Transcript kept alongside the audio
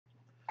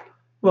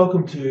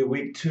Welcome to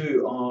week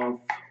 2 of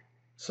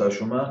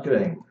social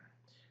marketing.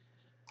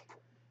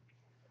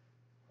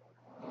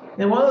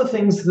 Now, one of the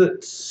things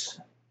that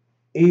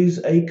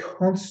is a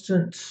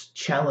constant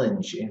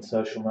challenge in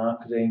social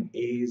marketing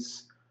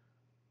is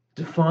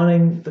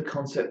defining the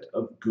concept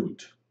of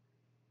good.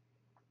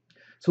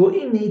 So what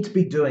you need to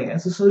be doing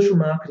as a social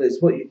marketer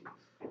is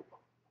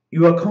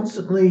you are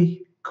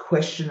constantly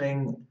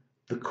questioning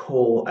the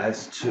call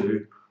as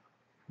to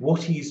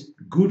what is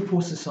good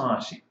for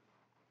society,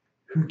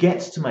 who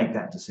gets to make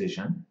that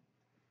decision,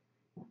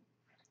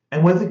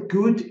 and whether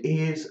good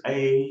is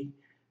a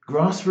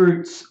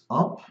grassroots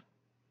up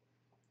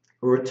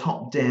or a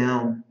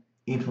top-down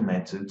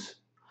implemented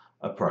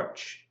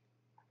approach.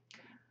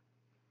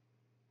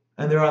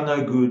 And there are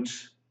no good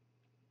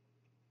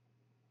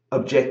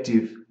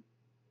objective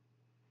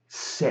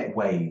set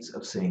ways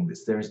of seeing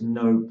this. There is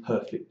no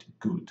perfect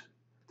good.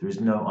 There is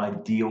no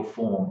ideal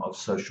form of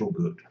social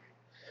good.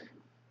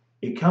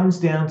 It comes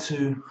down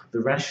to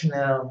the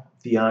rationale,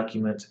 the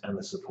argument, and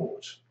the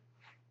support,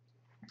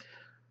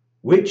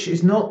 which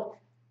is not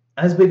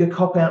as big a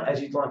cop-out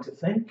as you'd like to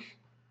think,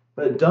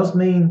 but it does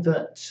mean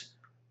that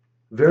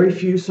very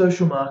few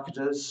social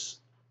marketers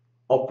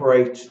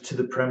operate to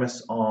the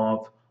premise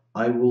of,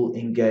 I will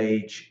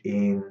engage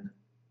in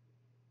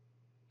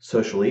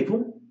social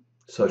evil,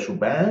 social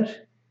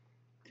bad.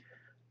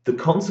 The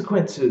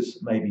consequences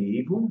may be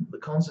evil, the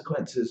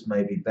consequences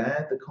may be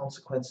bad, the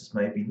consequences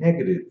may be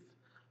negative.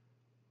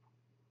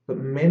 But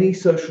many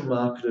social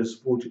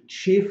marketers would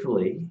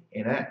cheerfully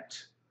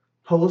enact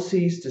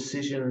policies,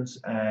 decisions,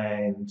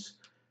 and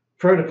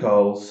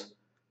protocols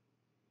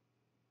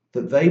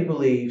that they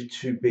believe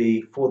to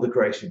be for the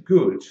greater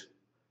good,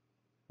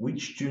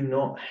 which do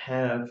not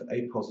have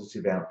a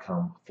positive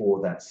outcome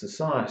for that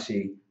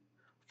society,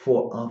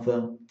 for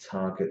other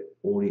target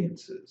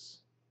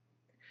audiences.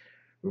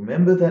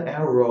 Remember that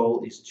our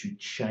role is to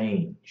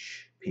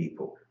change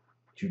people,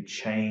 to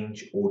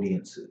change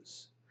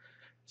audiences.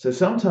 So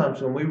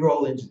sometimes when we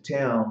roll into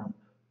town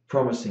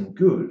promising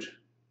good,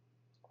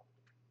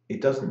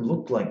 it doesn't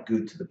look like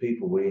good to the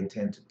people we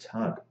intend to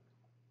target.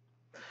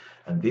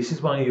 And this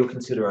is one of your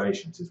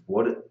considerations, is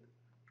what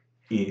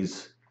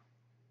is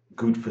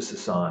good for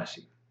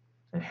society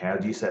and how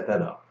do you set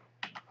that up.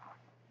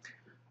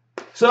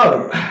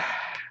 So,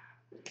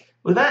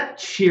 with that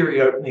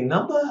cheery opening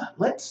number,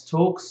 let's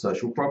talk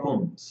social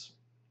problems.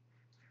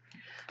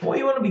 What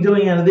you want to be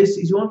doing out of this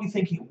is you want to be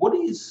thinking, what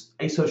is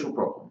a social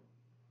problem?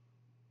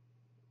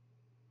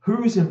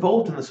 Who is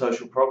involved in the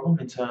social problem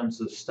in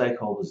terms of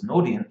stakeholders and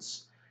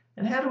audience?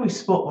 And how do we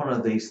spot one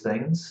of these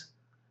things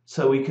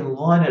so we can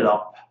line it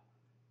up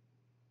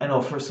and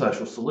offer a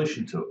social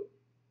solution to it?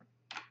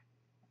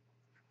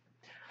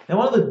 Now,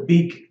 one of the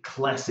big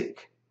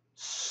classic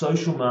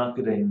social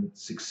marketing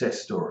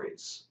success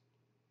stories,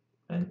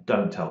 and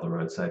don't tell the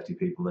road safety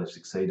people they've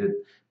succeeded,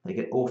 they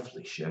get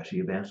awfully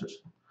shirty about it.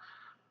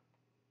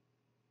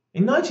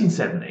 In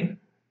 1970,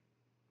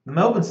 the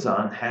Melbourne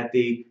Sun had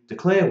the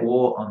Declare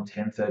War on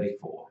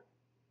 1034.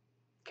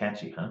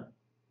 Catchy, huh?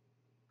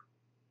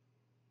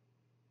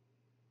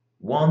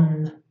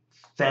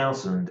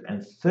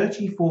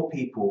 1,034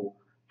 people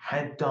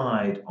had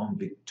died on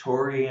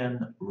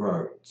Victorian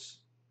roads.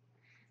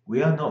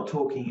 We are not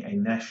talking a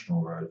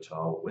national road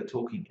toll, we're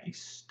talking a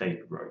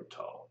state road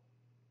toll.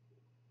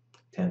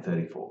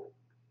 1034.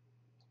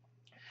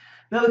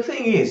 Now the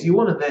thing is, you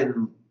want to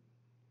then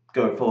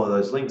go follow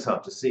those links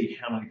up to see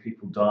how many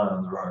people die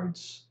on the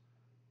roads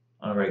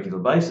on a regular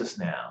basis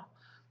now.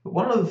 But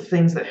one of the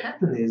things that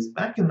happened is,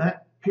 back in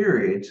that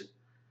period,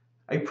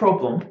 a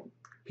problem,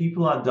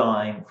 people are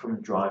dying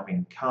from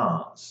driving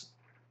cars.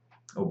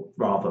 Or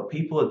rather,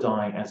 people are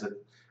dying as a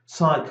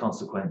side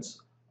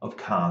consequence of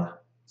cars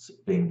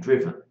being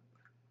driven.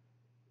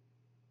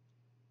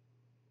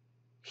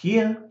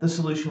 Here, the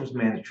solution was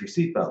mandatory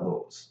seatbelt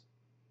laws,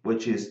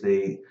 which is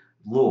the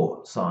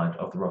law side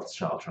of the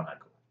Rothschild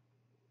triangle.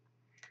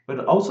 But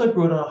it also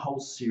brought on a whole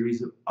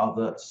series of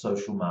other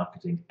social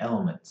marketing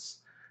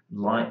elements,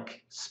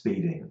 like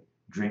speeding,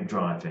 drink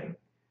driving,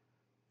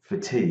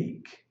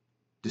 fatigue,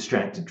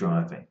 distracted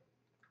driving,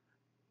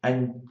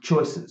 and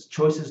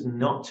choices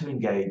not to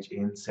engage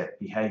in set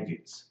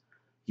behaviours.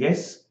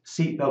 Yes,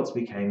 seatbelts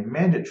became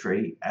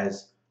mandatory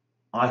as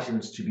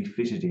items to be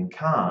fitted in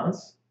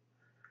cars,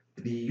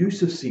 but the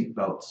use of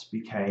seatbelts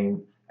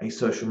became a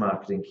social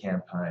marketing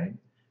campaign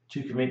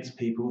to convince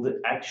people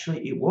that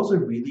actually it was a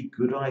really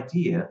good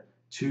idea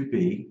to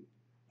be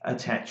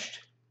attached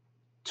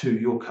to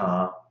your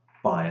car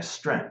by a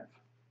strap.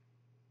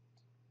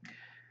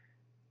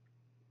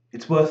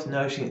 It's worth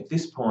noting at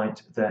this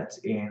point that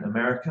in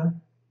America,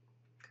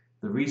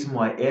 the reason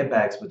why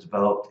airbags were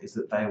developed is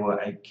that they were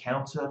a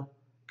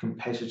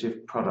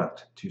counter-competitive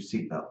product to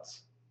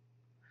seatbelts.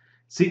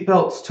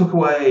 Seatbelts took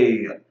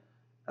away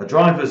a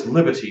driver's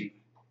liberty.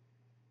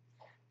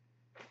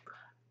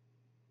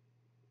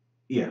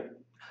 Yeah.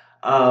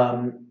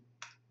 But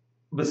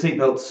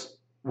seatbelts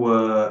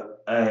were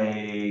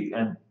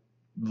a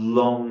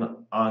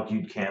long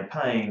argued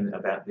campaign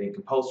about being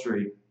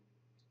compulsory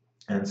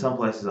and some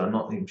places I'm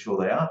not even sure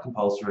they are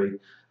compulsory,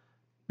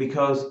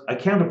 because a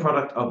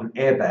counterproduct of an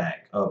airbag,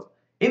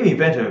 in the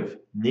event of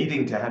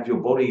needing to have your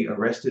body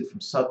arrested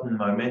from sudden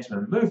momentum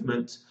and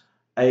movement,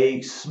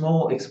 a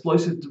small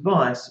explosive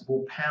device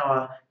will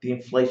power the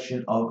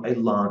inflation of a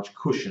large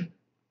cushion.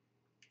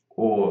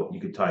 Or you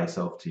could tie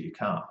yourself to your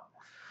car.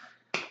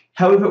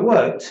 However it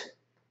worked,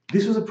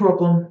 this was a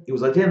problem, it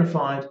was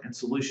identified, and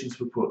solutions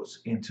were put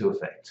into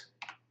effect.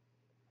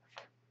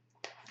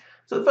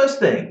 So the first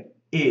thing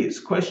is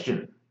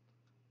question,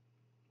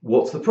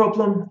 what's the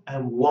problem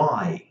and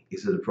why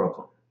is it a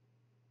problem?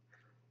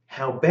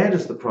 How bad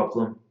is the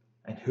problem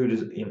and who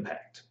does it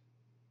impact?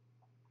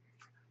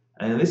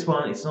 And in this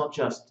one, it's not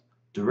just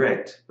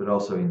direct, but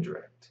also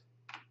indirect.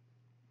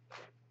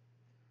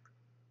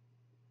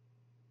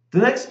 The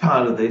next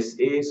part of this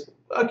is,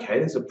 okay,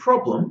 there's a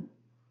problem.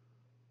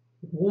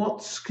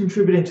 What's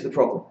contributing to the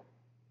problem?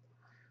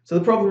 So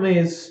the problem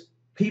is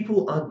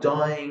people are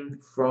dying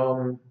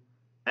from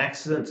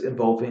accidents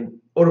involving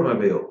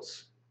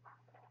automobiles.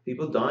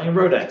 People dying in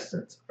road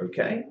accidents,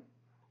 okay?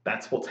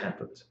 That's what's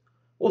happened.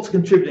 What's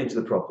contributing to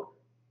the problem?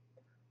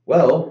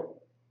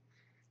 Well,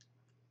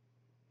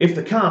 if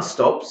the car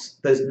stops,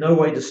 there's no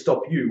way to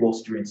stop you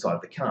whilst you're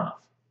inside the car.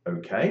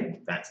 Okay,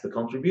 that's the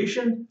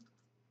contribution.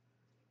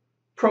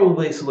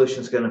 Probably a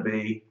solution is going to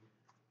be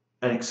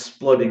an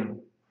exploding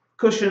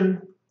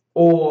cushion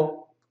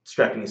or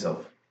strapping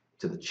yourself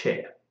to the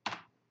chair.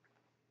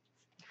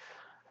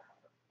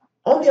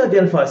 On the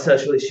identify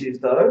social issues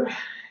though,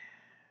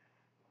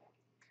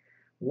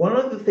 one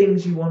of the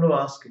things you want to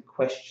ask a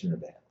question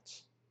about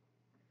is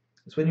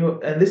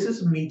and this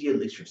is media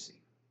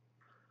literacy.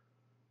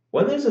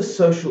 When there's a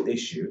social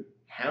issue,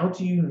 how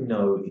do you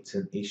know it's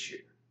an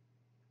issue?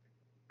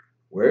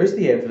 Where is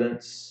the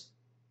evidence?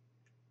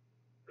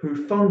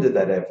 Who funded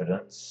that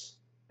evidence?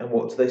 And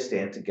what do they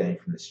stand to gain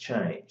from this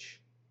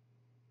change?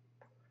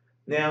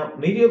 Now,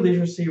 media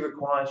literacy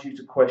requires you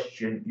to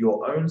question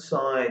your own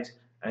side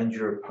and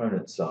your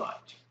opponent's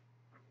side.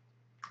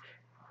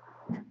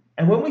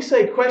 And when we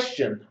say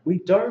question, we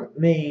don't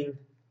mean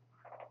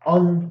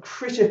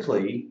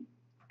uncritically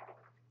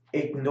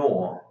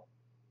ignore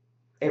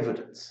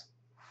evidence.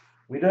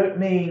 We don't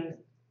mean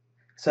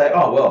say,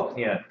 oh, well,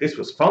 yeah, this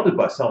was funded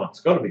by someone,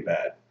 it's got to be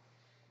bad.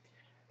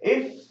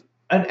 If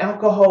a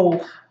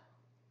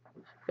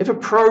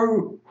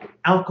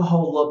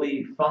pro-alcohol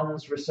lobby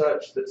funds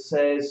research that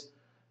says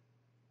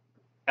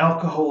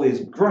alcohol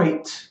is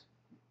great,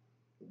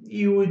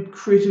 you would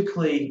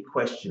critically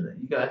question it.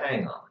 You go,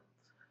 hang on.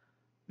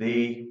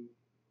 The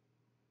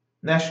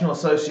National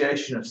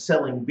Association of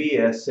Selling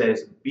Beer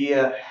says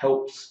beer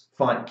helps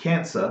fight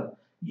cancer.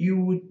 You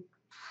would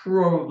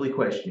probably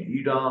question it.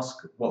 You'd ask,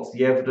 what's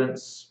the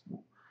evidence?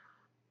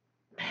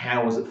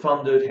 How was it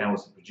funded? How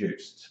was it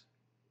produced?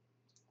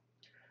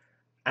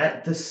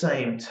 At the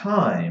same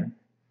time,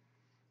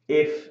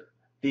 if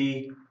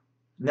the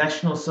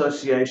National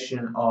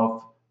Association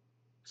of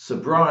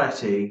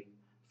Sobriety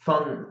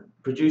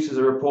produces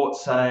a report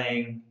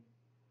saying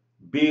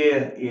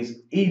beer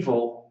is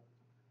evil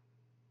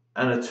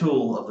and a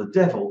tool of the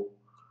devil,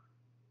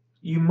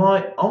 you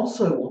might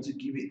also want to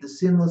give it the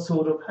similar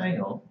sort of,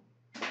 hang on,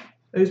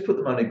 who's put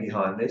the money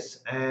behind this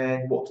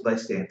and what do they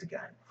stand to gain?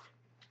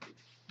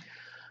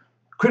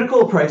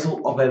 Critical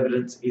appraisal of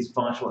evidence is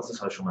vital as a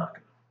social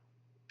marketer.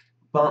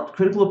 But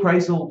critical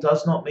appraisal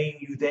does not mean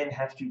you then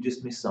have to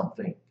dismiss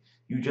something.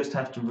 You just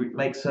have to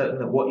make certain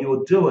that what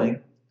you're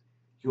doing,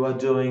 you are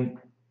doing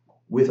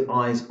with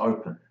eyes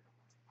open.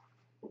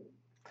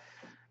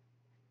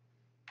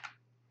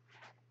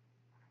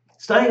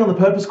 Staying on the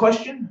purpose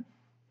question,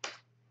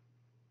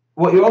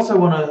 what you also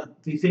want to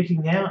be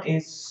thinking now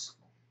is,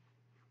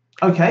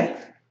 okay,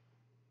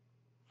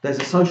 there's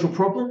a social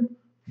problem,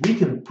 we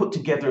can put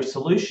together a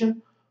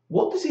solution.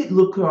 What does it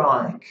look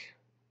like?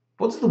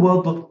 What does the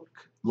world look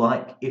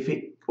like if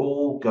it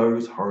all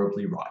goes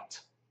horribly right?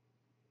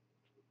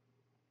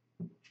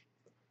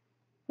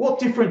 What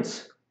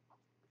difference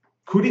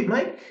could it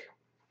make?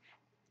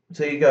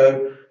 So you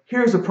go,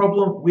 here is a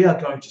problem, we are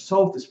going to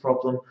solve this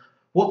problem.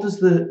 What does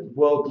the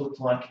world look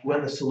like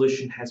when the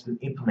solution has been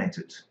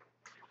implemented?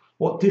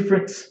 What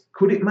difference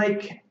could it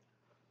make?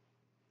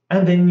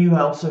 And then you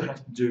also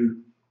have to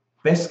do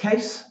best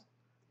case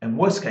and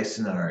worst case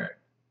scenario,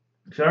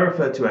 which I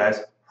refer to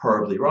as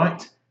horribly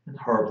right and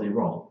horribly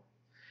wrong.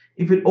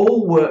 If it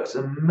all works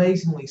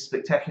amazingly,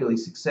 spectacularly,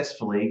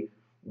 successfully,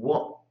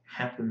 what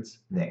happens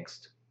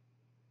next?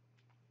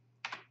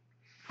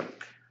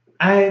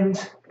 And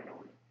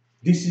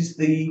this is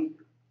the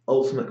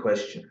ultimate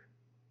question.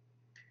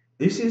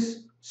 This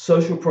is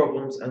social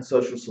problems and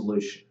social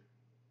solution.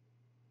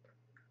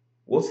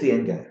 What's the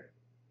end game?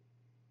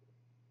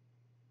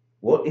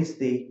 What is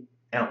the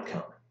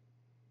outcome?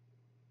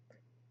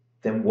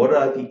 Then what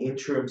are the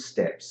interim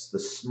steps, the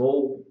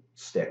small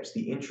steps,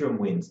 the interim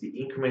wins, the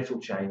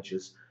incremental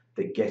changes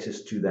that get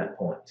us to that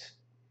point?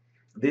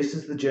 This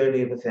is the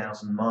journey of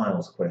 1,000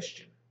 miles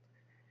question.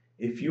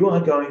 If you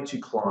are going to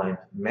climb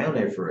Mount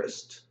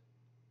Everest,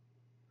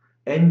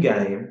 end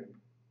game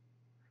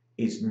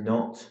is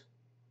not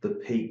the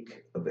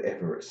peak of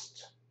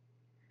Everest.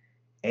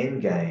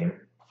 Endgame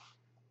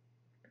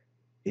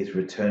is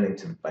returning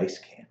to the base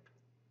camp.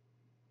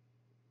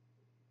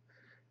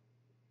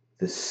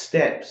 The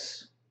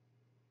steps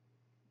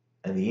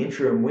and the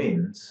interim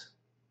wins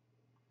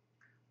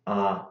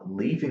are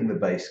leaving the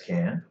base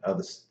camp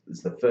is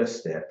the first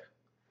step.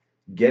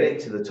 Getting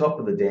to the top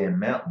of the damn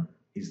mountain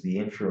is the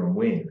interim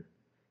win.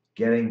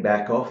 Getting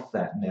back off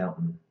that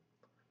mountain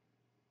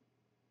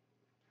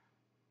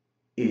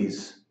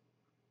is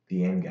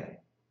the end game.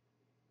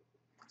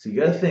 So you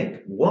got to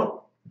think,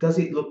 what does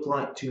it look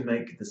like to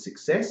make the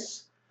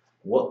success?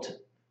 What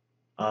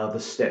are the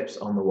steps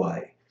on the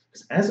way?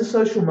 Because as a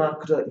social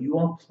marketer, you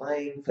are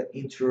playing for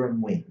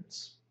interim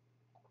wins.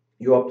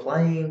 You are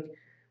playing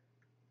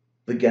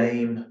the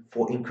game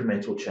for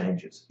incremental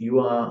changes. You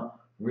are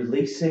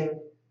releasing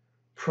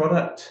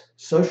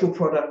social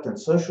product and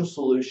social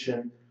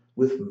solution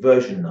with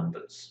version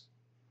numbers.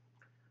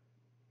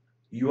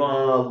 You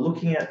are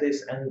looking at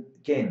this, and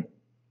again,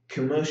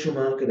 commercial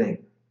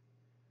marketing.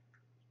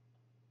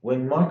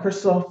 When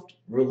Microsoft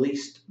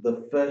released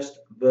the first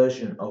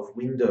version of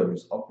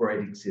Windows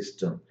operating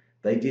system,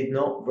 they did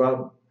not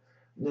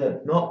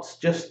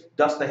just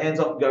dust their hands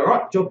off and go,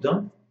 right, job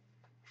done.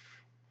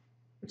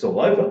 It's all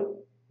over.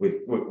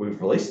 We've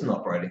released an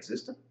operating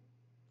system.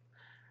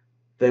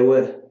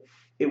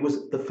 It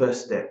was the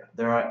first step.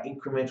 There are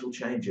incremental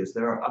changes.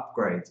 There are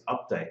upgrades,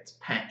 updates,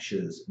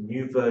 patches,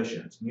 new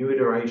versions, new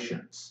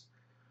iterations.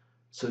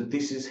 So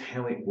this is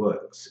how it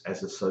works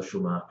as a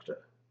social marketer.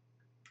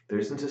 There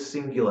isn't a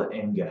singular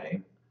end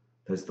game.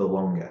 There's the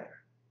long game.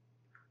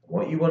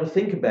 What you want to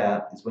think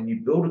about is when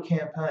you build a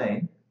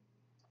campaign,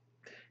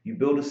 you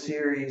build a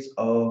series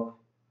of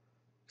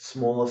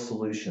smaller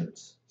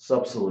solutions,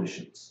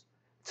 sub-solutions,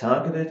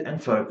 targeted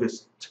and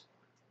focused.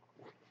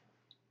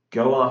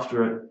 Go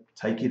after it,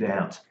 take it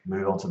out,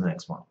 move on to the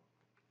next one.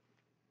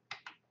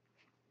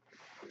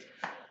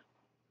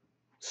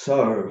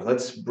 So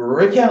let's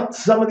break out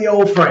some of the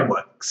old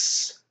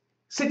frameworks.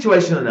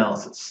 Situation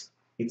analysis.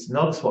 It's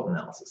not a SWOT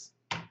analysis.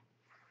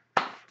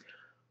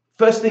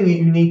 First thing that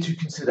you need to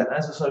consider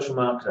as a social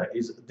marketer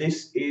is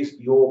this is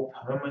your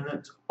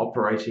permanent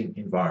operating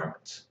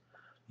environment.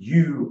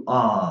 You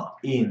are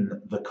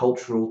in the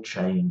cultural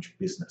change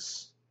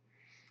business.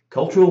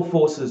 Cultural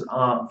forces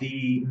are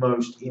the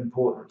most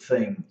important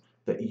thing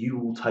that you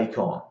will take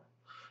on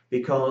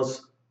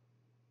because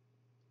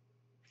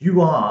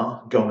you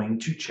are going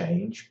to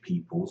change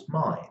people's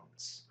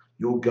minds.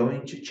 You're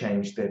going to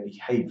change their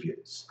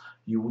behaviors.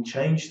 You will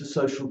change the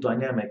social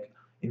dynamic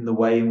in the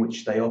way in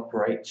which they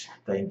operate,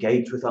 they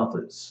engage with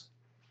others.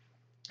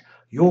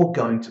 You're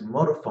going to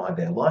modify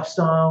their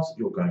lifestyles,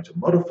 you're going to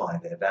modify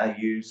their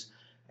values,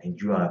 and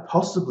you are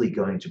possibly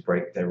going to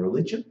break their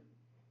religion.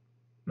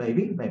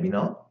 Maybe, maybe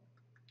not.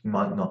 You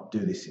might not do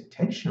this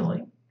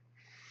intentionally,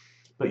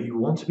 but you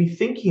want to be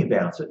thinking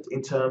about it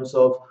in terms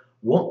of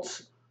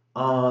what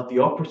are the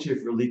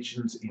operative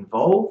religions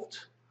involved,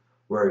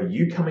 where are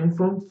you coming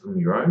from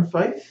your own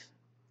faith?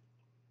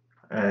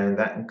 And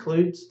that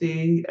includes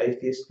the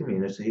atheist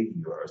community.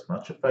 You are as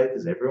much a faith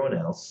as everyone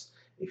else.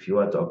 If you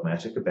are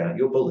dogmatic about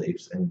your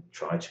beliefs and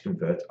try to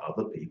convert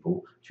other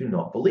people to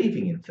not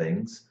believing in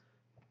things,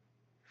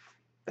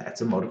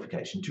 that's a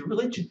modification to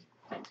religion.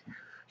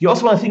 You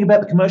also want to think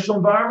about the commercial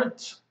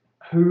environment.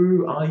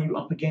 Who are you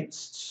up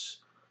against?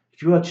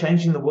 If you are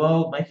changing the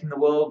world, making the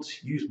world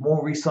use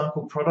more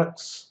recycled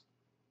products,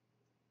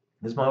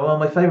 this is one of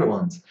my favorite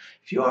ones.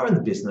 If you are in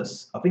the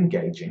business of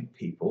engaging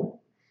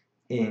people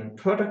in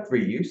product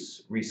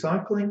reuse,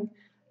 recycling,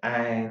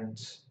 and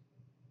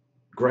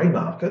grey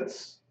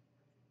markets,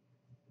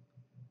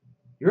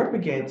 you're up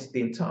against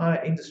the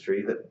entire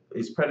industry that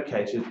is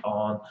predicated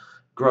on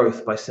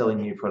growth by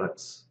selling new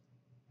products,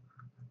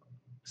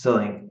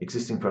 selling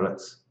existing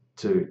products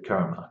to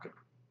current market.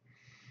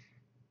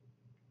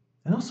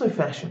 And also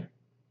fashion.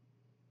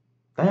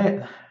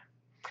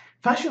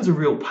 Fashion's a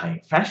real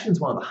pain. Fashion's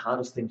one of the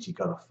hardest things you've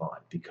got to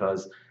fight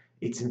because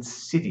it's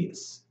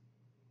insidious.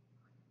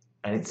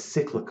 And it's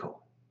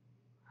cyclical.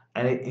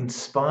 And it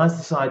inspires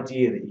this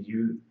idea that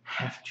you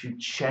have to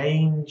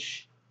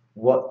change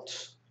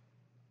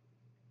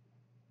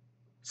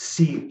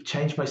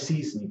change by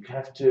season. You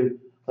have to,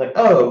 like,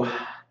 oh,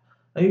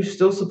 are you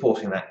still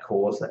supporting that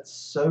cause? That's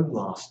so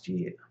last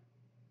year.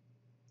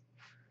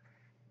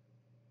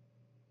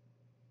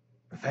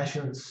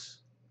 Fashion's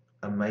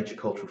a major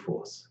cultural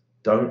force.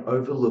 Don't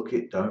overlook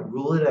it. Don't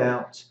rule it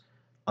out.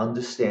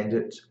 Understand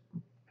it.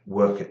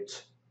 Work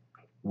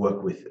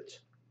with it.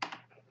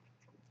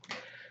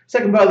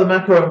 Second part of the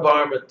macro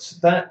environment,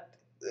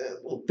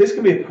 this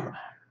can be a problem.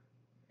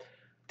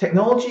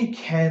 Technology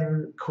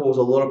can cause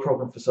a lot of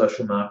problem for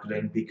social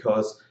marketing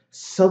because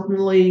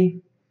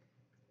suddenly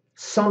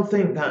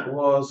something that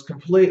was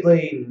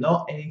completely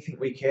not anything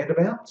we cared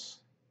about,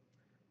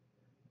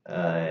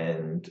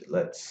 and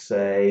let's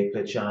say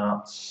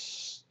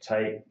perchance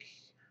take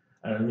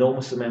an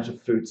enormous amount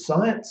of food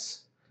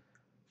science,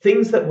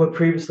 things that were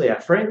previously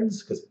our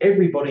friends because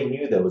everybody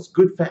knew there was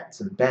good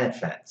fats and bad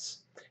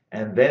fats.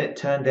 And then it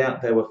turned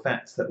out there were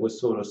fats that were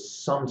sort of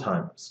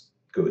sometimes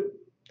good.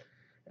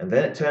 And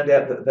then it turned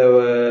out that there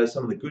were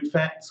some of the good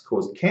fats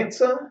caused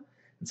cancer,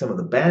 and some of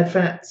the bad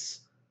fats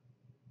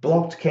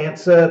blocked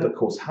cancer but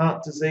caused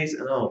heart disease,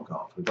 and oh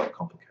God, we got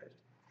complicated.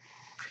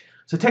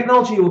 So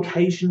technology will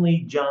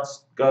occasionally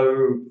just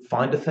go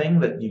find a thing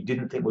that you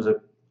didn't think was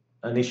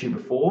an issue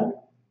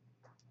before.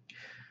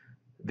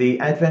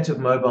 The advent of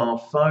mobile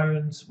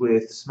phones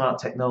with smart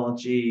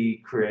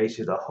technology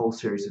created a whole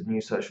series of new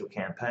social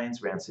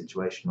campaigns around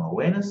situational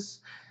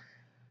awareness.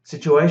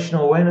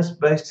 Situational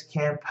awareness-based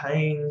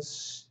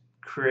campaigns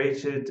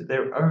created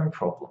their own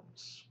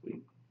problems.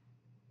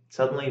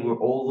 Suddenly we're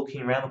all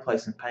looking around the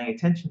place and paying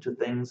attention to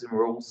things, and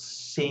we're all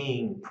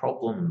seeing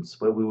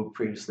problems where we were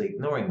previously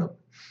ignoring them.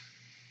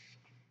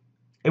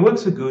 It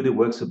works for good, it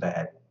works for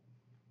bad.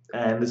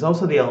 And there's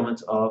also the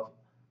element of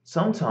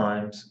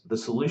sometimes the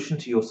solution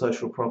to your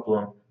social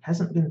problem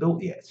hasn't been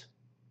built yet.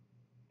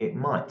 It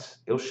might.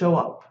 It'll show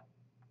up.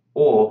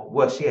 Or,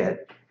 worse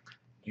yet,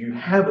 you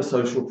have a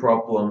social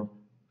problem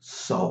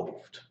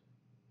solved.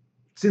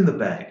 It's in the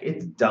bag.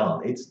 It's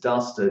done. It's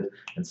dusted.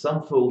 And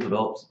some fool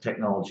develops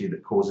technology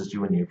that causes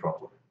you a new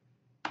problem.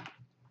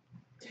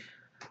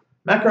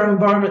 Macro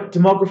environment,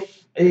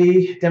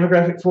 demography,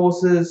 demographic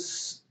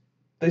forces.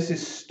 This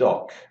is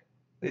stock.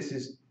 This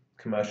is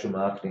commercial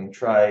marketing and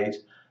trade.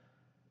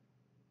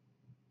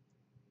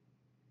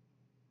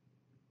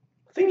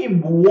 The thing you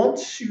want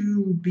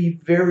to be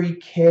very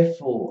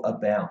careful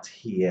about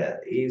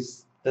here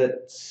is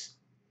that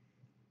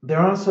there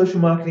are social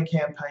marketing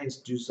campaigns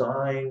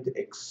designed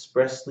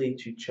expressly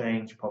to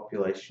change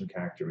population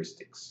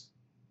characteristics.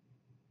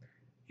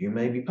 You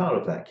may be part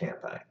of that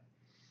campaign.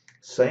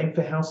 Same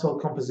for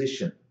household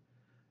composition.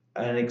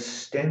 An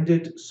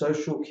extended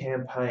social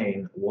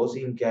campaign was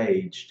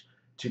engaged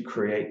to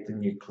create the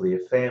nuclear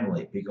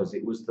family because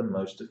it was the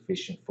most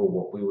efficient for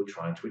what we were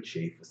trying to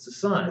achieve for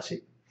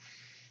society.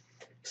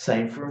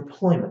 Same for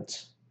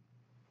employment.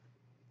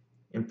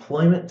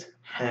 Employment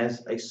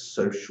has a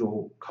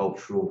social,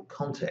 cultural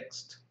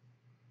context.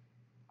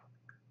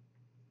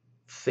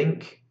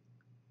 Think,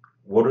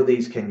 what of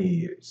these can you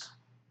use?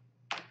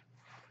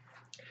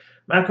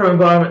 Macro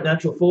environment,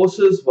 natural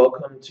forces,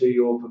 welcome to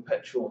your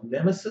perpetual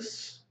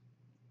nemesis.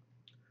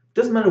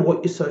 Doesn't matter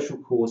what your social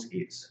cause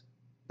is.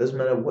 Doesn't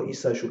matter what your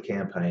social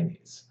campaign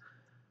is.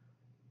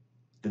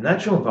 The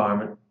natural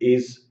environment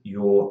is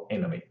your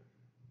enemy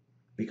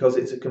because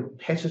it's a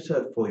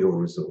competitor for your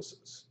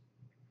resources.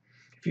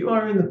 If you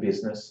are in the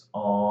business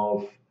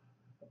of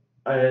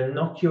an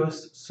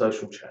innocuous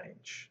social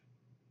change,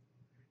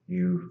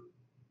 you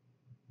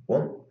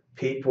want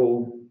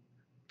people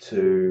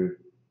to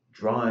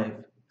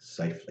drive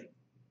safely.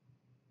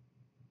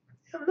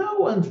 Now, no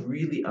one's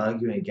really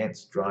arguing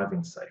against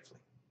driving safely.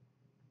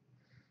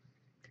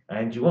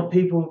 And you want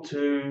people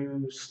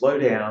to slow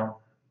down,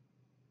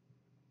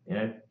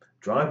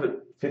 drive at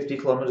 50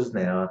 kilometers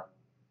an hour,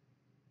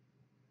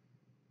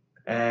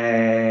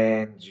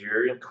 and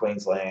you're in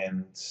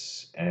Queensland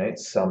and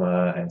it's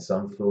summer and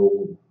some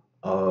fool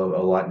of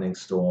a lightning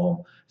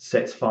storm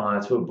sets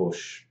fire to a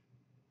bush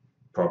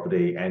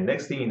property, and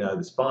next thing you know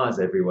there's fires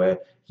everywhere.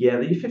 Yeah,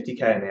 the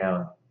 50k an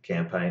hour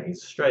campaign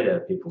is straight out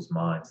of people's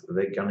minds.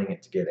 They're gunning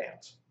it to get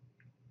out.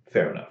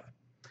 Fair enough.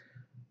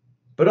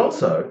 But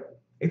also,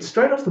 it's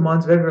straight off the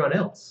minds of everyone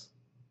else.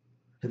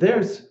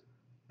 There's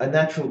a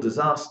natural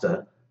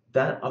disaster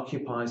that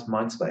occupies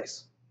mind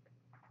space.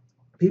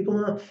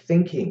 People aren't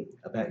thinking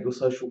about your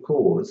social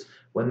cause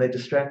when they're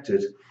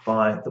distracted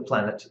by the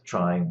planet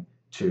trying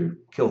to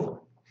kill them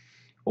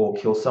or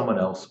kill someone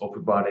else, or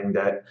providing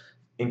that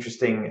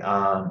interesting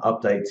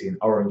updates in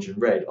orange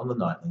and red on the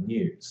nightly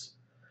news.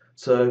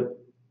 So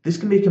this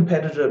can be a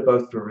competitor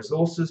both for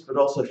resources but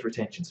also for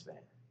attention span.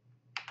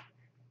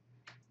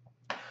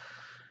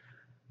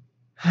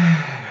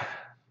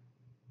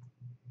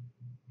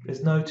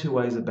 There's no two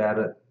ways about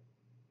it.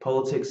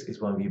 Politics is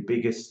one of your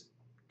biggest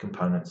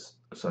components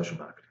of social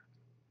marketing.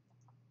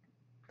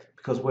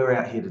 Because we're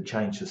out here to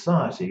change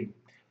society,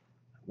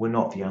 we're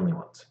not the only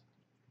ones.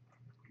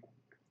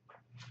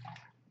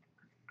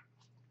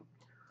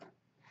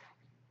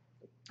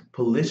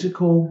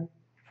 Political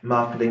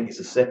marketing is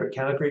a separate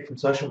category from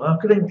social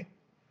marketing.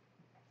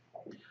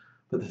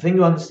 But the thing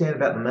to understand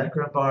about the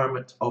macro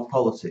environment of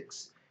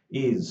politics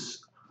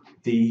is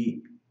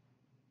the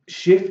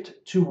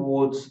shift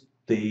towards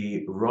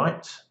the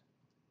right,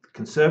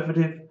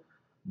 conservative,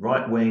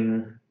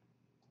 right-wing,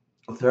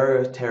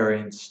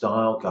 authoritarian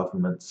style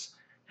governments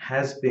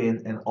has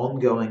been an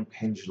ongoing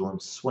pendulum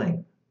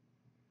swing.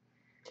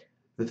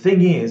 The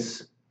thing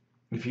is,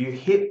 if you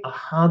hit a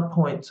hard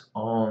point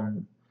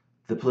on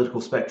the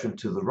political spectrum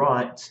to the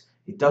right,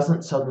 it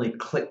doesn't suddenly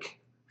click,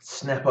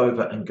 snap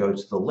over and go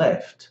to the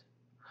left.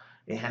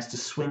 It has to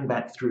swing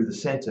back through the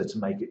center to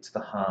make it to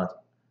the hard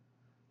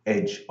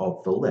edge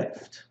of the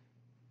left.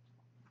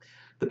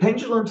 The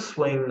pendulum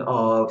swing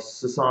of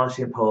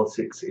society and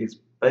politics is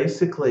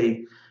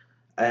basically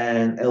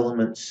an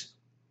element,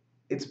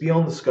 it's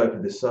beyond the scope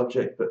of this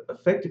subject, but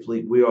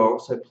effectively we are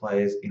also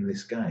players in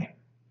this game.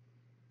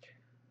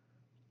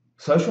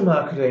 Social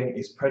marketing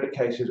is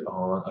predicated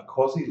on a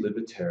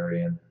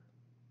quasi-libertarian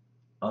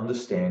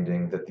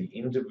understanding that the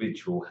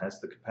individual has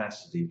the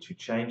capacity to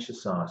change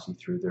society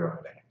through their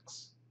own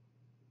acts.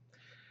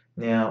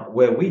 Now,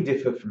 where we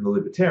differ from the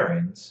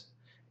libertarians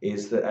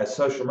is that as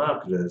social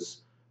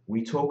marketers,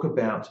 we talk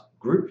about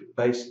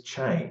group-based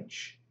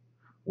change,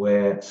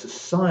 where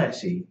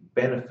society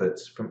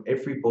benefits from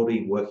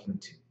everybody working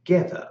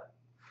together,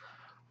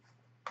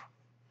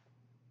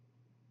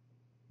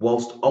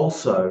 whilst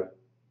also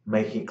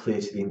making it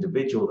clear to the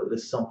individual that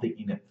there's something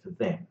in it for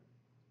them.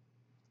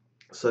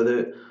 So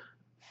the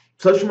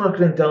social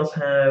marketing does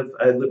have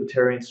a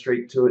libertarian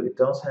streak to it. It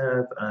does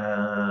have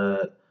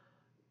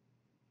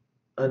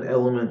an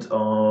element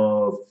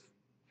of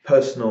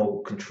personal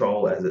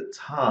control as its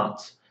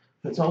heart,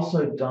 but it's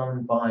also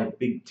done by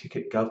big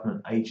ticket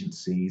government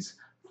agencies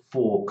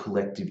for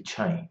collective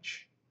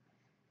change.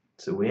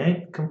 So we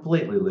ain't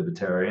completely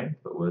libertarian,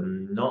 but we're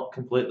not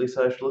completely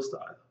socialist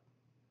either.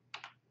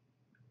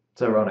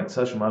 It's ironic,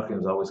 social marketing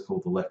is always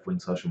called the left-wing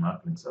social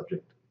marketing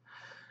subject.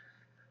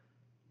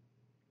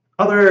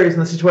 Other areas in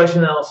the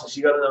situation analysis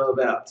you got to know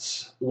about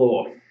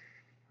law.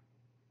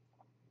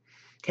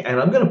 And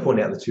I'm going to point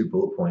out the 2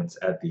 bullet points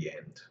at the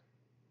end.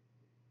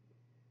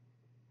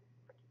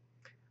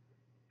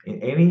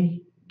 In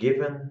any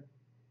given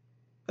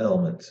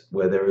element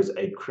where there is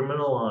a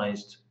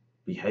criminalized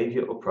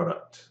behavior or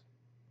product,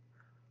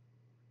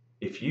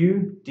 if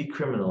you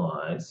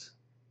decriminalize,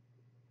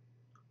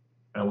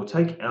 and we'll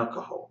take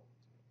alcohol,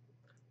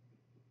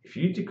 if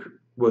you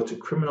were to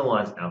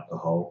criminalize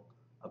alcohol,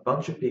 a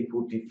bunch of people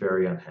would be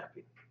very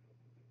unhappy.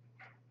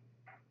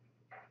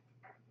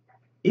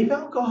 If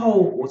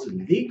alcohol was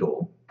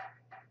illegal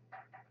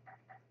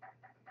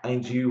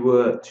and you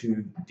were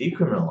to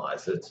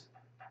decriminalize it,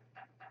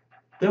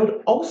 there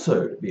would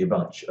also be a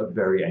bunch of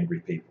very angry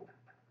people.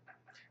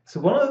 So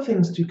one of the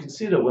things to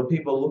consider when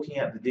people are looking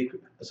at the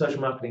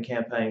social marketing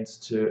campaigns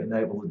to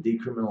enable the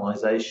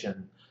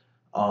decriminalization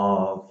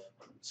of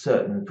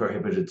certain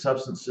prohibited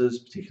substances,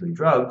 particularly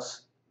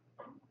drugs,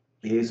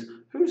 is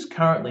who's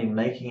currently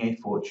making a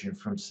fortune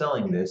from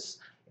selling this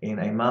in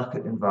a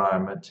market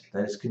environment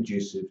that is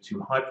conducive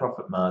to high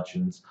profit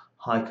margins,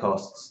 high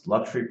costs,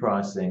 luxury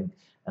pricing,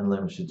 and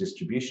limited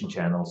distribution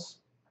channels.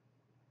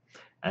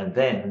 And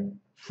then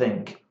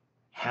think,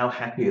 how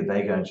happy are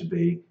they going to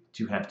be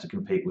to have to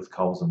compete with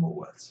Coles and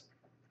Woolworths?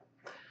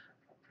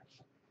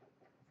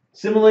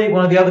 Similarly,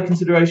 one of the other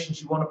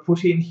considerations you want to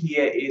put in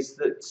here is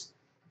that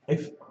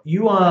if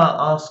you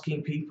are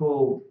asking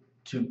people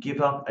to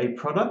give up a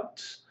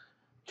product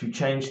to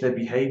change their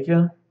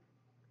behavior,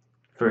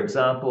 for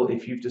example,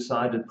 if you've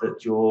decided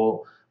that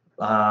your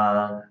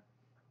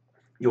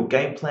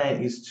game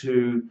plan is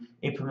to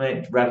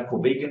implement radical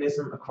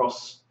veganism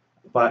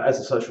as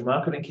a social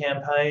marketing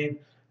campaign,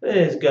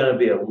 there's going to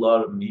be a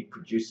lot of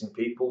meat-producing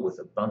people with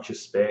a bunch of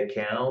spare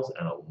cows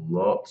and a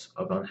lot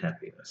of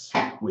unhappiness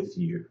with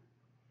you.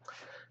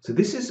 So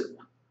this is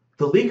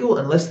the legal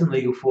and less than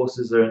legal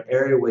forces are an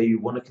area where you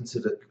want to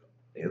consider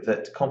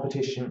that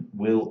competition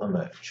will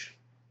emerge.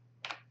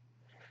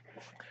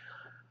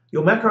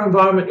 Your macro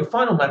environment, your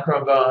final macro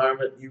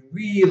environment you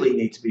really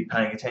need to be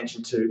paying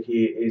attention to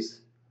here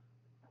is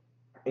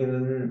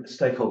in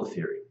stakeholder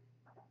theory.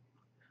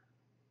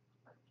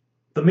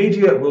 The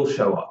media will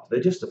show up. They're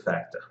just a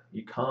factor.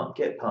 You can't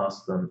get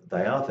past them.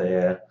 They are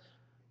there.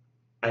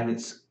 And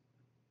it's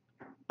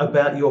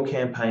about your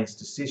campaign's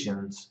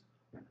decisions,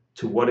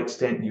 to what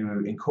extent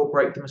you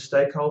incorporate them as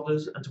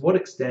stakeholders, and to what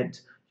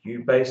extent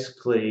you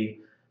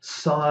basically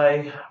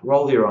sigh,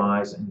 roll your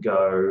eyes, and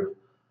go,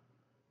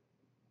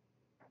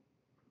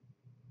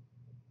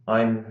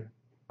 I'm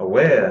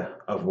aware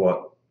of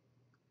what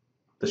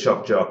the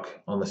shock jock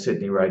on the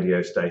Sydney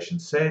radio station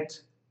said,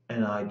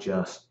 and I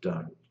just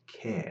don't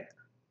care.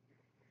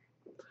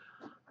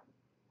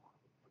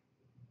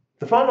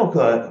 The final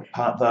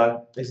part,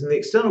 though, is in the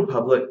external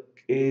public,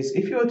 is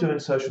if you are doing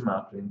social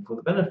marketing for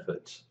the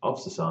benefit of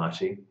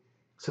society,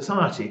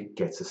 society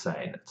gets a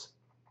say in it.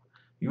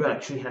 You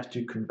actually have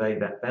to convey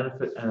that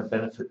benefit, and a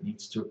benefit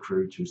needs to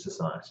accrue to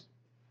society.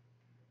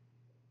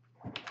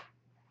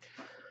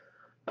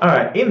 All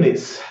right, in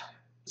this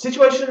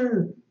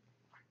situation,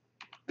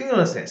 being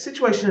honest,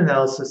 situation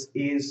analysis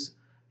is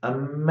a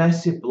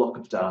massive block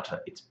of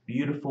data. It's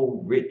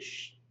beautiful,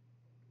 rich,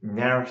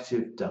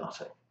 narrative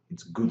data.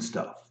 It's good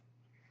stuff.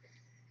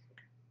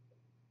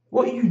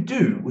 What you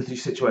do with your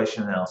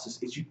situation analysis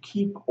is you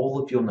keep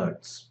all of your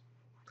notes.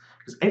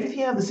 Because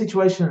everything out of the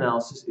situation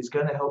analysis is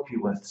going to help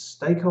you with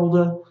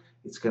stakeholder,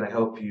 it's going to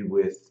help you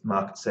with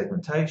market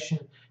segmentation,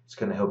 it's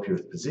going to help you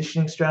with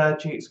positioning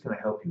strategy, it's going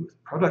to help you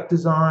with product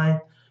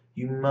design.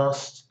 You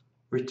must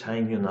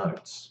retain your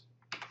notes.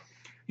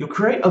 You'll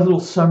create a little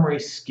summary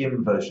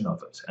skim version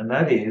of it, and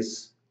that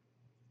is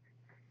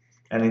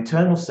an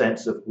internal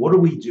sense of what do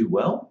we do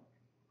well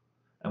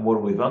and what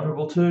are we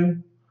vulnerable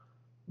to?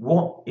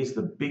 What is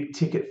the big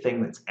ticket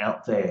thing that's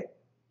out there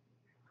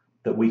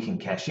that we can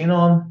cash in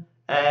on?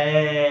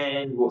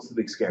 And what's the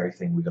big scary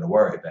thing we've got to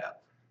worry about?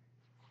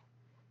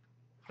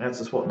 That's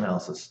the SWOT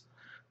analysis.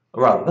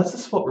 Or rather, that's the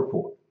SWOT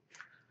report.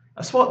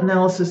 A SWOT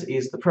analysis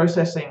is the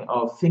processing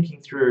of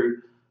thinking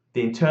through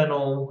the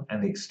internal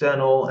and the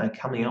external and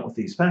coming up with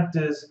these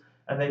factors,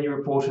 and then you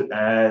report it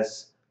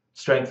as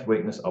strength,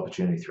 weakness,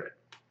 opportunity, threat.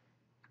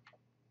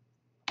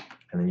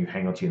 And then you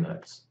hang on to your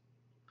notes.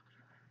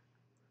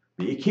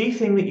 The key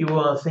thing that you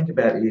want to think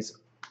about is,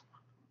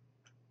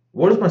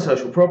 what is my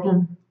social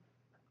problem?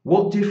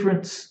 What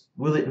difference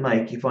will it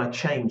make if I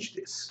change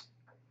this?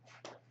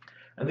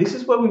 And this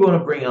is where we want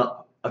to bring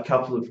up a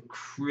couple of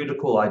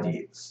critical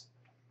ideas.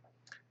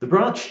 The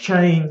branch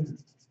chain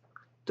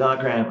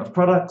diagram of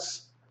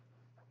products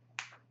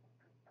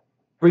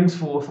brings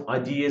forth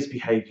ideas,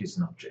 behaviors,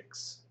 and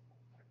objects.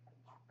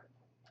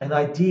 And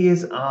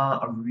ideas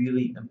are a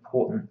really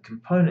important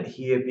component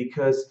here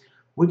because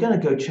we're going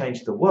to go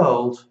change the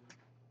world.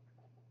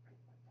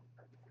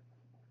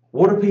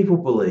 What do people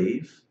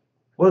believe?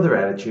 What are their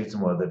attitudes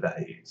and what are their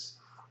values?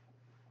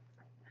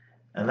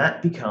 And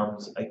that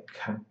becomes a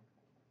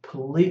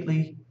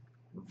completely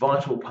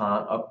vital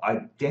part of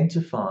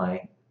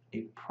identifying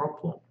a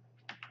problem.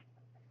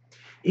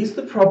 Is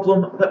the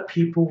problem that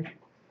people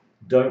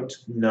don't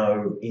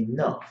know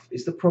enough?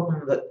 Is the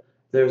problem that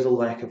there is a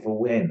lack of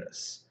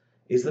awareness?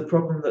 Is the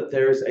problem that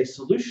there is a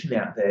solution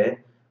out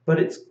there, but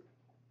it's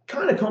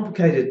kind of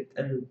complicated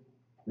and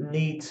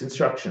needs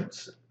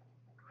instructions?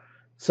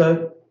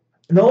 So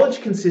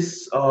knowledge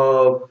consists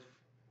of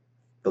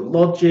the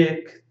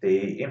logic,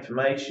 the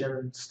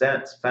information,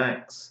 stats,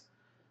 facts.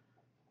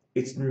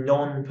 It's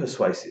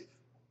non-persuasive,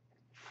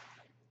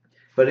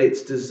 but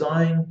it's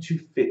designed to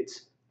fit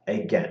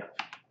a gap.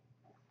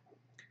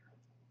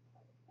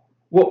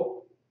 What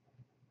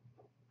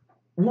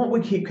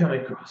we keep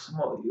coming across, and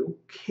what you'll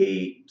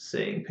keep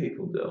seeing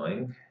people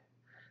doing,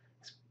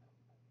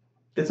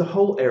 there's a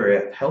whole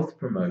area of health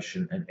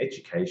promotion and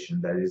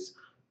education that is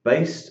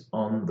based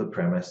on the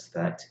premise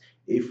that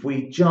if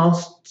we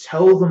just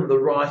tell them the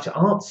right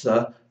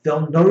answer,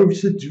 they'll know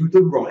to do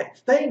the right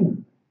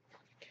thing.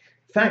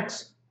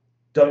 Facts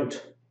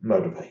don't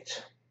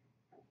motivate.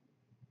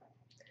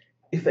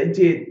 If they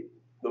did,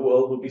 the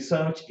world would be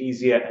so much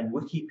easier, and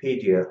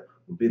Wikipedia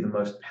would be the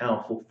most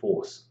powerful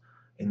force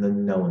in the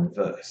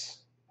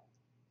known-verse,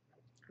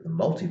 the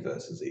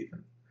multiverses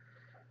even.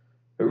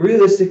 But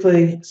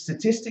realistically,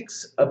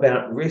 statistics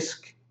about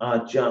risk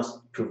are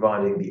just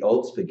providing the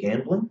odds for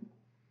gambling.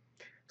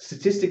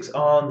 Statistics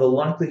on the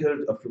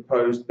likelihood of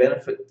proposed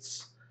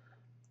benefits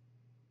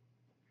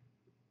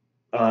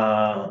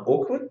are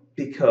awkward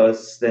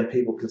because then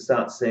people can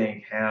start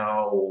seeing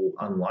how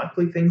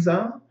unlikely things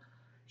are.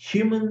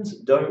 Humans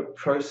don't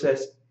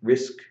process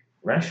risk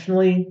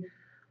rationally.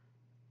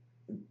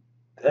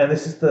 And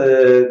this is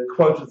the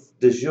quote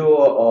du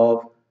jour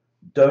of,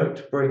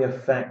 "Don't bring a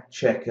fact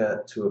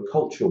checker to a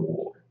culture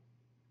war."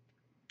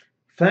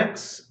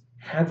 Facts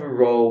have a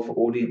role for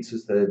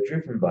audiences that are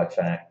driven by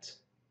fact,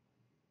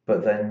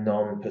 but they're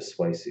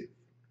non-persuasive.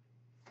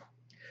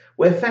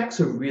 Where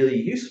facts are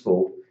really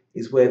useful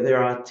is where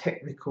there are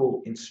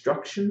technical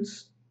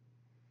instructions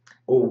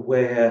or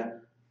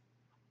where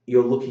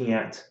you're looking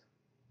at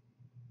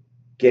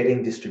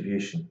getting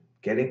distribution,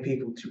 getting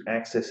people to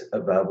access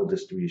available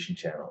distribution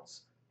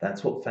channels.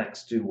 That's what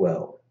facts do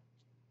well.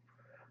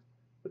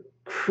 But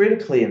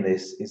critically in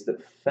this is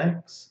that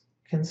facts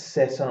can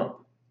set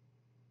up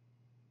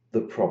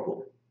the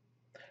problem.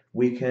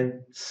 We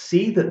can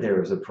see that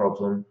there is a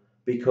problem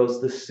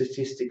because the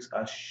statistics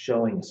are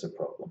showing us a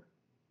problem.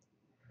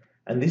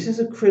 And this is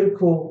a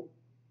critical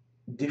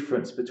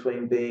difference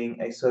between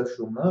being a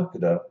social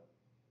marketer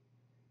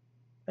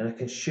and a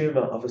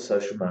consumer of a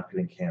social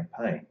marketing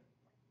campaign.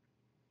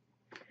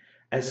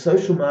 As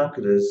social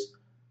marketers,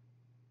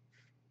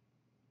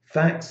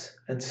 facts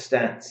and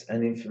stats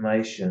and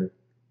information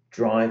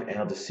drive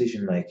our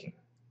decision making.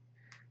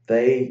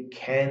 They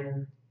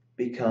can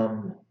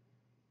become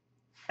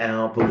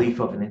our belief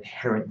of an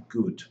inherent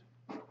good.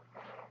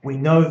 We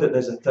know that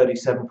there's a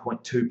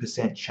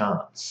 37.2%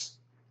 chance.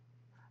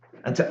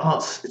 And to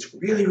us, it's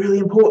really, really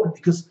important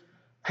because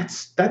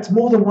that's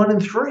more than 1 in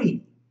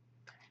 3.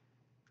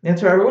 Now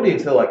to our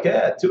audience, they're like,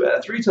 yeah, 2 out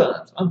of 3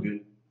 times, I'm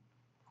good.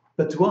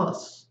 But to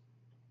us,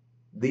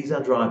 these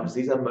are drivers,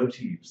 these are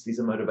motives, these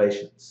are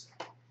motivations.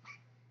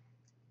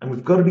 And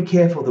we've got to be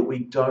careful that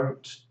we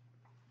don't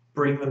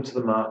bring them to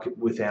the market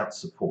without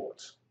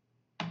support.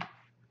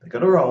 They've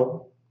got a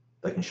role,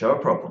 they can show a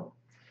problem.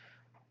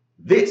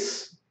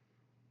 This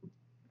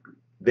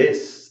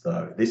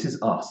though, this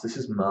is us, this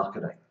is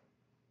marketing.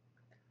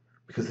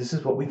 Because this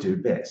is what we do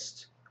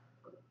best.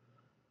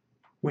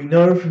 We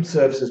know from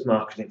services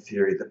marketing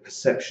theory that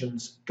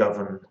perceptions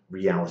govern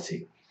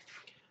reality.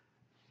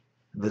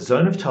 The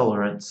zone of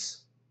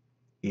tolerance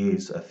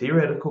is a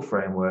theoretical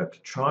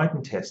framework tried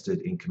and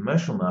tested in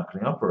commercial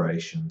marketing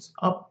operations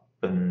up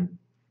and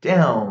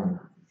down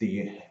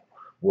the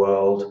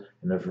world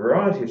in a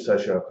variety of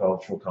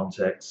socio-cultural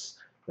contexts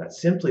that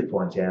simply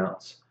point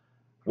out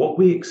what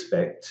we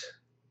expect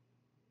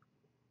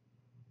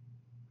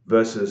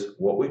versus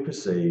what we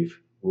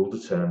perceive will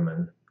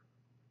determine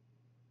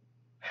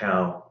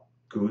how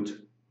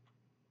good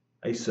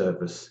a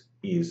service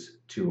is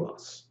to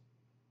us.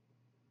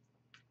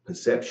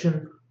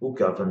 Perception will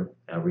govern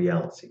our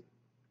reality.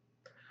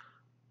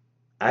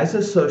 As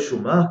a social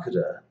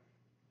marketer,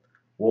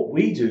 what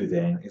we do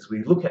then is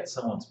we look at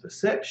someone's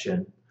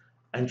perception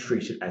and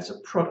treat it as a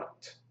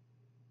product.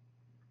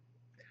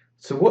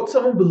 So what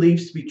someone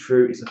believes to be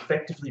true is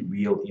effectively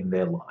real in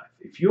their life.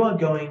 If you are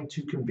going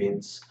to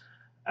convince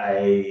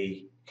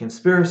a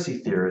conspiracy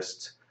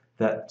theorist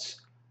that,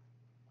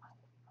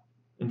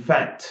 in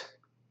fact,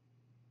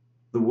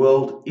 the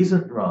world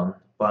isn't run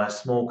by a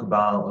small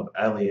cabal of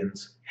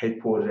aliens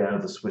headquartered out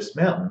of the Swiss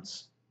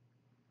mountains,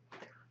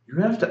 you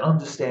have to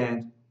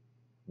understand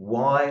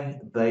why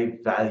they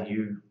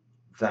value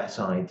that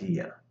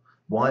idea,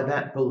 why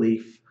that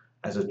belief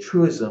as a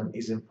truism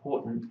is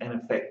important and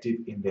effective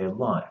in their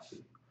life.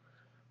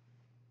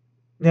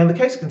 Now, in the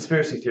case of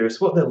conspiracy theorists,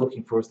 what they're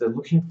looking for is they're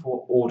looking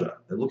for order.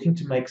 They're looking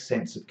to make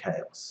sense of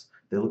chaos.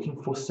 They're looking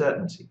for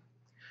certainty.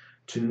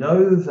 To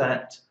know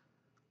that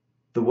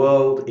the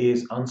world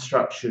is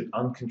unstructured,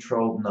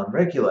 uncontrolled, and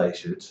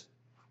unregulated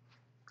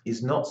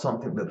is not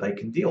something that they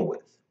can deal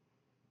with.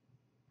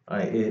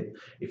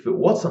 If it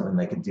was something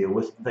they could deal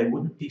with, they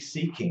wouldn't be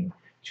seeking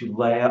to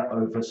layer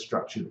over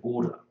structured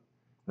order.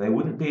 They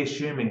wouldn't be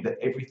assuming that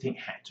everything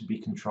had to be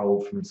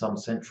controlled from some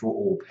central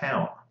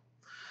all-power.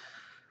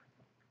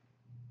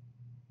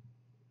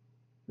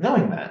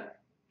 Knowing that,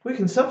 we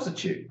can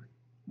substitute.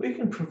 We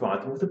can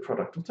provide them with a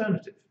product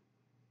alternative.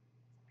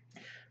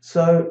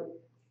 So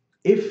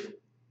if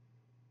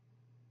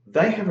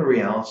they have a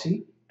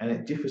reality and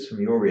it differs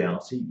from your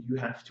reality, you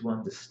have to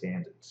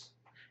understand it.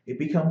 It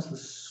becomes the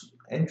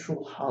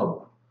central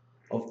hub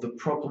of the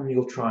problem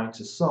you're trying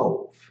to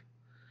solve.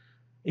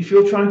 If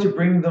you're trying to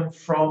bring them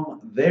from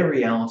their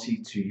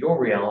reality to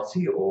your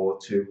reality, or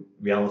to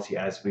reality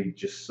as we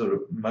just sort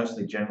of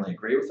mostly generally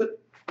agree with it,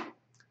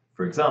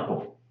 for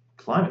example,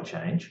 climate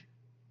change,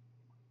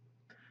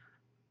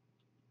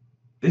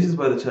 this is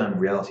where the term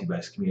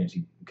reality-based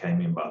community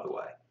came in, by the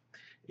way,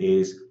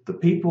 is the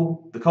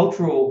people, the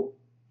cultural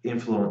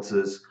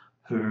influencers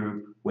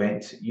who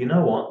went, you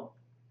know what,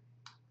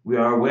 we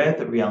are aware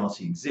that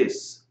reality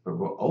exists, but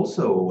we're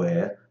also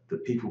aware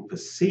that people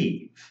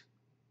perceive,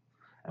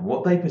 and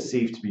what they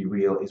perceive to be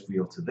real is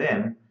real to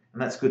them,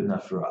 and that's good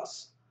enough for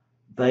us.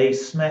 They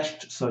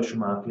smashed social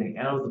marketing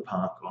out of the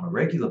park on a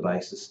regular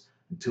basis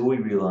until we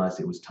realized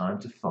it was time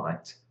to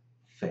fight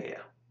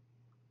fair.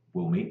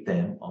 We'll meet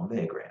them on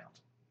their ground.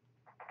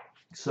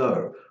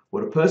 So,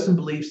 what a person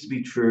believes to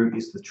be true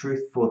is the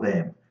truth for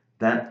them.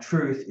 That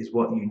truth is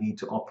what you need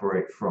to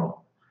operate from.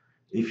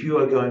 If you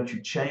are going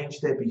to change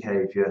their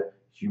behavior,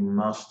 you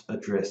must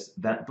address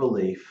that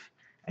belief,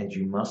 and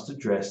you must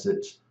address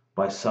it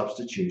by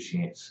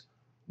substituting it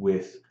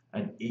with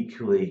an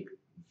equally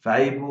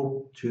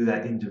valuable to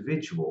that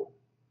individual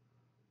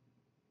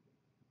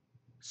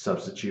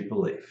substitute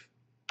belief.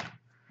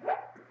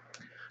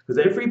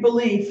 Because every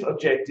belief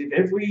objective,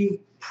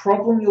 every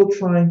problem you're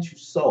trying to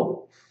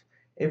solve,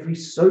 every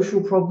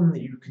social problem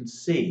that you can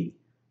see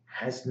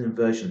has an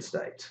inversion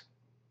state.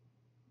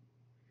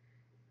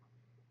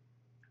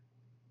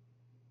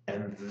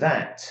 And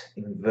that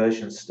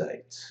inversion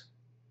state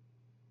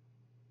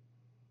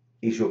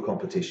is your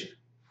competition.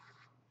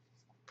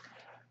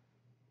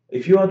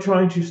 If you are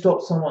trying to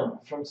stop someone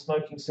from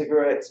smoking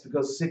cigarettes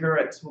because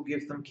cigarettes will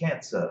give them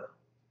cancer,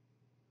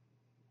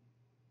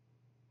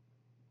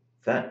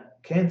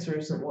 that cancer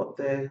isn't what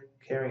they're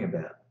caring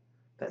about.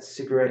 That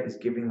cigarette is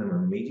giving them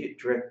immediate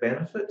direct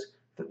benefit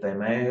that they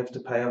may have to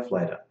pay off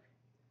later.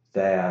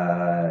 They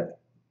are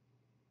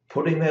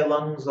putting their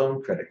lungs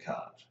on credit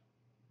card.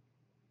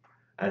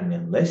 And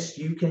unless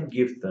you can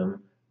give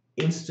them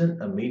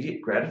instant,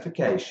 immediate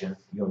gratification,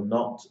 you're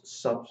not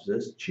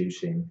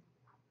substituting,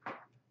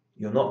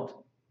 you're not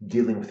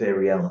dealing with their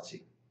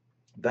reality.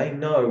 They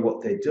know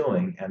what they're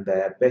doing and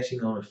they are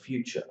betting on a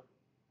future.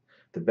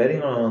 They're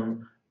betting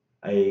on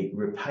a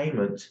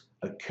repayment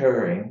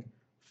occurring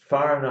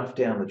far enough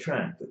down the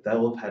track that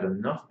they'll have had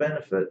enough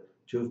benefit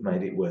to have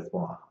made it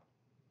worthwhile.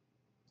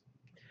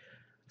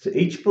 So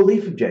each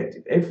belief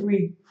objective,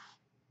 every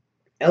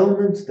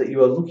element that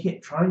you are looking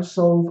at trying to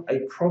solve a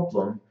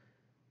problem,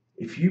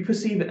 if you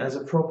perceive it as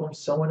a problem,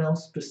 someone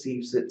else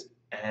perceives it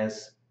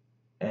as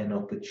an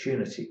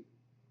opportunity.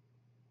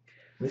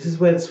 And this is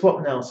where the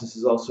SWOT analysis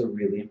is also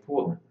really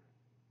important.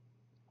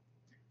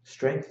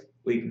 Strength,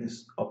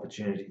 weakness,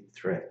 opportunity,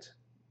 threat.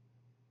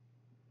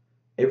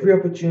 Every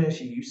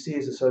opportunity you see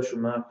as a social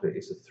marketer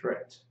is a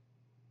threat.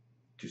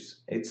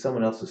 It's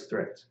someone else's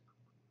threat.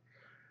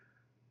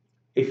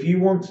 If you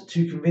want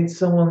to convince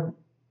someone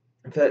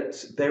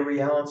that their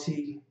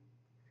reality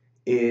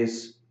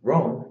is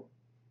wrong,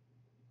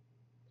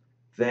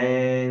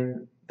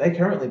 then they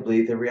currently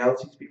believe their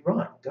reality to be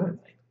right,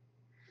 don't they?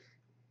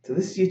 So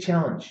this is your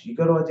challenge. You've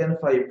got to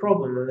identify your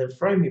problem and then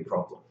frame your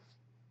problem.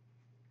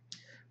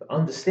 But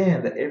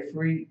understand that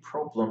every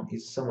problem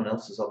is someone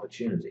else's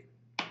opportunity.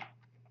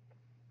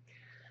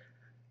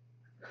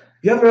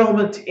 The other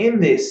element in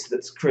this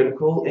that's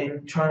critical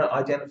in trying to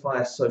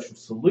identify a social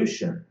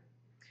solution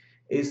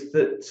is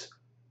that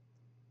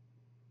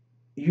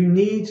you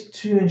need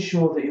to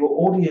ensure that your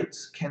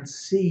audience can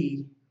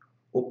see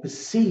or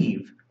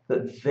perceive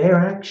that their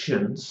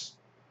actions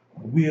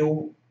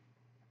will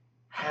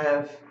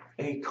have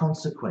a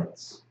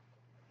consequence.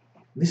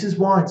 This is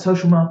why in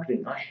social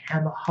marketing I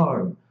hammer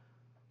home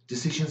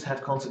decisions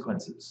have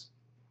consequences,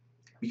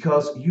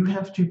 because you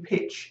have to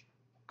pitch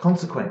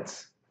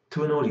consequence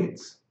to an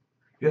audience.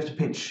 You have to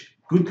pitch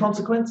good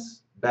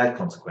consequence, bad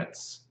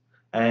consequence,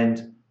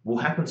 and will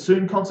happen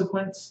soon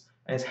consequence,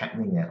 and is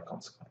happening now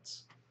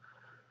consequence.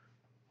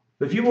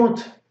 But if you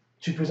want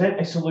to present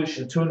a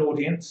solution to an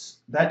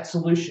audience, that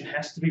solution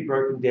has to be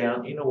broken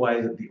down in a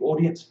way that the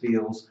audience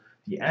feels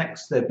the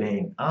acts they're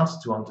being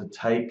asked to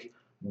undertake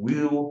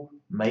will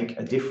make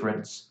a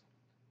difference,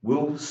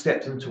 will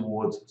step them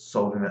towards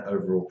solving that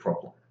overall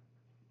problem.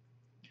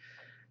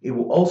 It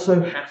will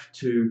also have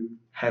to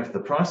have the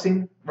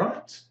pricing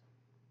right,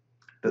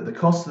 that the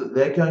costs that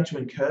they're going to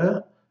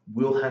incur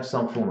will have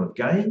some form of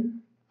gain.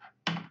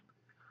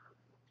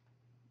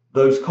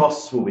 Those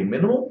costs will be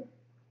minimal.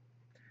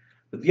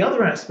 But the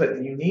other aspect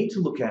that you need to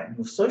look at in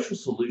your social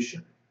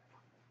solution,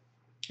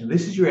 and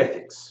this is your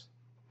ethics.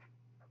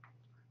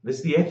 This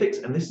is the ethics,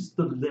 and this is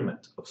the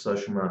limit of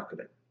social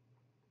marketing.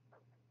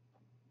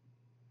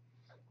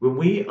 When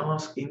we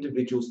ask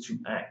individuals to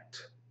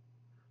act,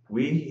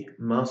 we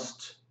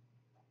must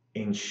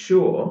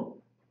ensure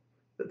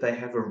that they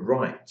have a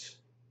right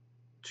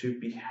to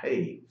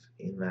behave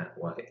in that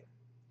way.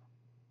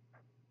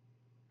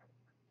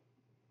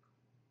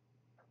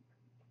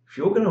 If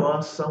you're going to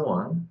ask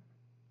someone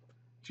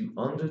to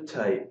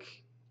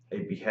undertake a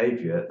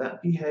behavior,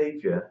 that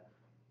behavior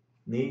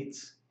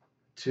needs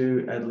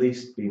to at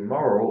least be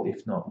moral,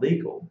 if not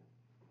legal,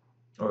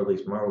 or at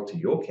least moral to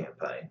your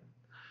campaign.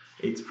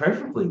 It's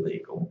preferably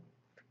legal.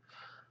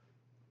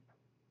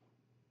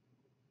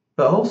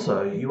 But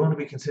also, you want to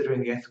be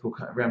considering the ethical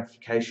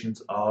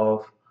ramifications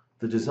of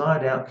the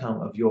desired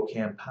outcome of your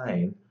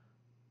campaign.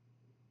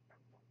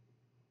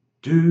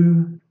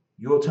 Do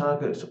your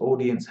target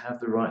audience have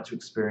the right to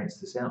experience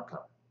this outcome?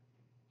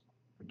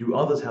 Do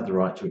others have the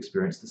right to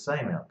experience the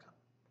same outcome?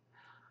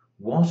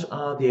 What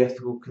are the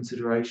ethical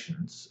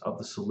considerations of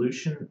the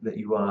solution that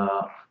you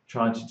are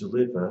trying to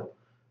deliver?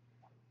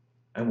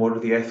 And what are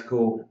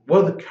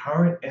the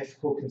current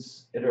ethical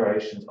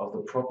considerations of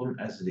the problem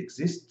as it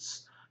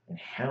exists? And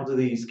how do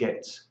these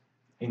get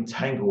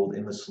entangled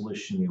in the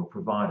solution you're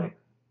providing?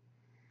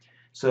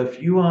 So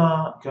if you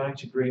are going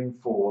to bring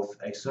forth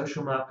a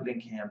social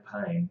marketing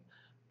campaign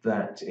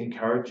that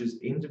encourages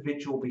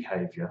individual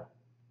behavior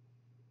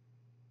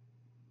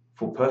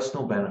for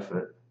personal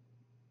benefit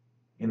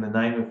in the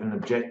name of an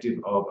objective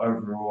of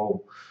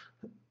overall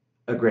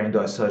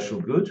aggrandized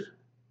social good,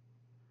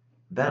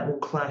 that will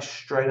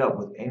clash straight up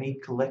with any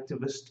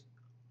collectivist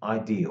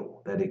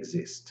ideal that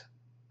exists.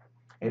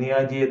 Any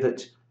idea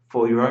that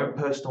for your own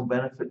personal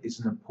benefit is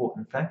an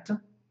important factor,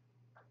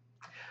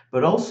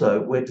 but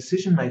also where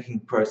decision-making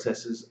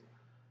processes,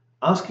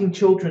 asking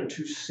children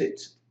to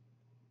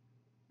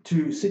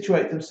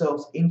situate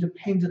themselves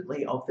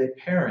independently of their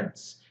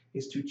parents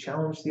is to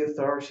challenge the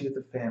authority of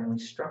the family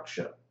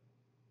structure.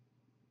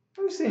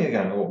 I'm sitting there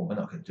going, well, we're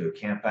not going to do a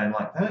campaign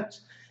like that,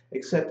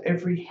 except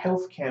every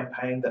health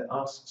campaign that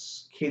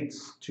asks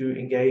kids to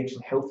engage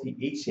in healthy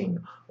eating,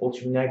 or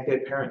to nag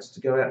their parents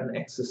to go out and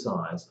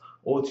exercise,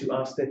 or to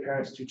ask their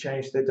parents to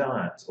change their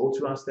diets, or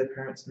to ask their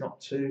parents not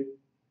to.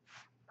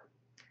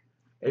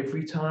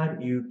 Every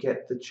time you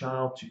get the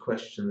child to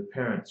question the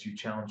parents, you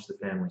challenge the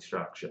family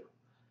structure.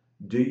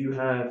 Do you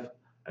have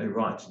a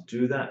right to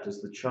do that?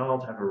 Does the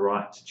child have a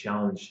right to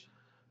challenge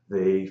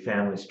the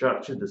family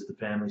structure? Does the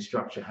family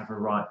structure have a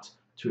right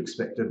to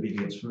expect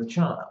obedience from the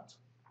child?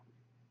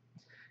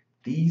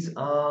 These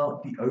are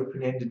the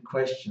open-ended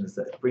questions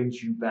that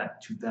brings you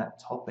back to that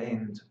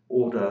top-end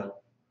order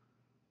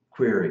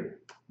query.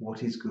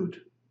 What is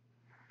good?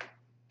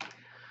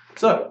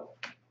 So,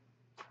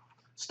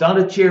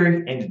 started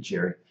cheery, ended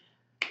cheery.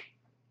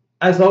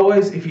 As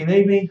always, if you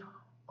need me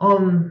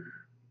on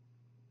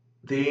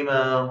the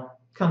email,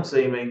 come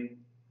see me.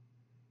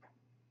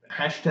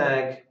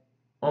 Hashtag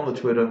on the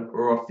Twitter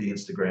or off the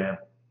Instagram.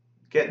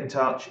 Get in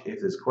touch if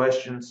there's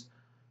questions.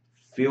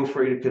 Feel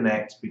free to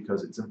connect,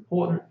 because it's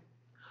important.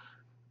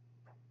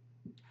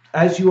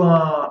 As you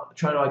are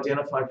trying to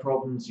identify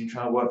problems, you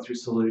try to work through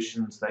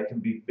solutions, they can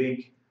be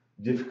big,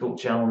 difficult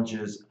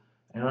challenges,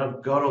 and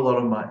I've got a lot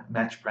of my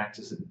match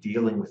practice at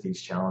dealing with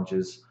these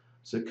challenges.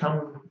 So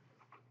come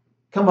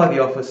by the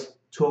office,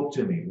 talk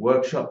to me,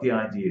 workshop the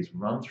ideas,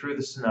 run through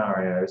the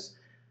scenarios,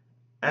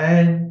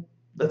 and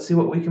let's see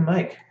what we can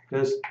make,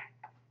 because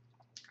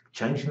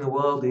changing the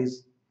world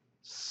is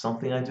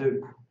something I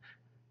do.